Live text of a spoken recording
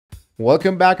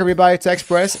Welcome back everybody to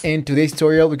Express. In today's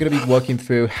tutorial, we're going to be walking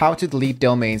through how to delete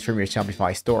domains from your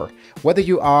Shopify store. Whether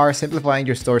you are simplifying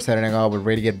your store, setting up, or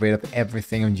ready to get rid of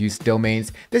everything unused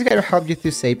domains, this guide will help you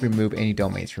to save remove any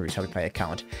domains from your Shopify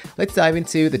account. Let's dive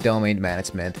into the domain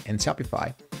management in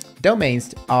Shopify.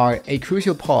 Domains are a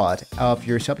crucial part of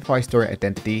your Shopify store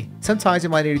identity. Sometimes you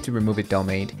might need to remove a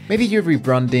domain. Maybe you're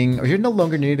rebranding or you're no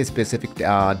longer needing a specific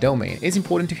domain. It's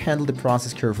important to handle the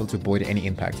process carefully to avoid any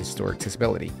impact to store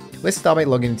accessibility. Let's start by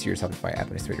logging into your Shopify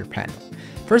administrator panel.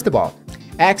 First of all,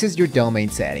 access your domain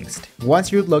settings.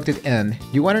 Once you're logged in,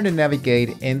 you want to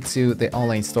navigate into the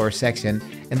online store section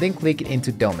and then click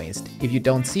into domains. If you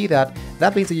don't see that,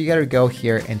 that means that you gotta go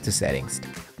here into settings.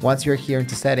 Once you're here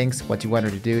into settings, what you want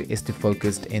to do is to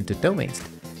focus into domains.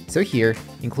 So here,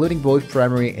 including both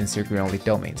primary and secondary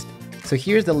domains. So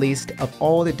here's the list of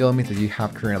all the domains that you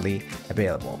have currently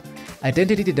available.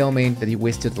 Identify the domain that you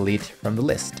wish to delete from the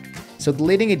list. So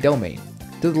deleting a domain.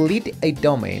 To delete a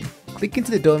domain, click into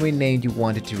the domain name you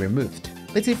wanted to remove.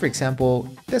 Let's say for example,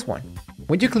 this one.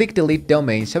 When you click delete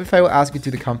domain, Shopify will ask you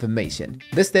to the confirmation.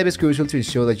 This step is crucial to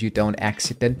ensure that you don't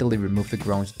accidentally remove the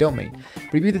wrong domain.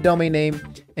 Review the domain name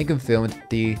and confirm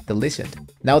the deletion.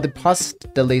 Now the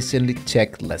post-deletion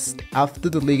checklist. After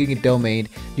deleting a domain,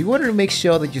 you want to make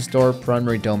sure that your store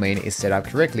primary domain is set up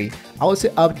correctly. Also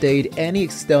update any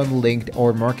external linked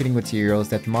or marketing materials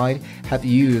that might have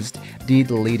used the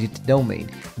deleted domain.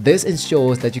 This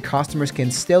ensures that your customers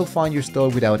can still find your store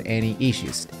without any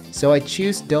issues. So I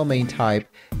choose domain type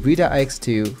redirects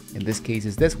to, in this case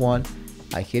is this one.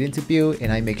 I hit into view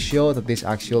and I make sure that this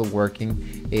actual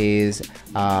working is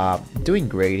doing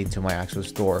great into my actual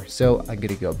store. So I'm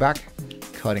gonna go back,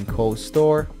 cut and code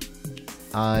store,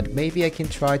 and maybe I can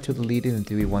try to delete it and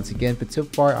do it once again, but so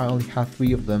far I only have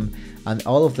 3 of them and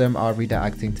all of them are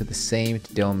redirecting to the same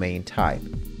domain type.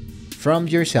 From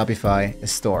your Shopify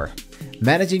store,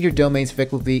 managing your domains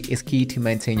effectively is key to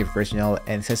maintain your professional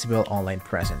and accessible online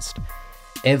presence.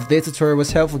 If this tutorial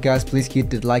was helpful guys, please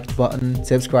hit the like button,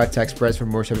 subscribe to Express for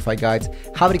more Shopify guides.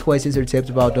 Have any questions or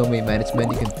tips about domain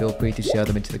management, you can feel free to share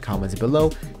them into the comments below.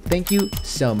 Thank you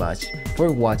so much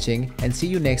for watching and see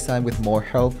you next time with more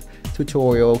help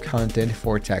tutorial content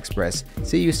for Express.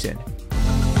 See you soon.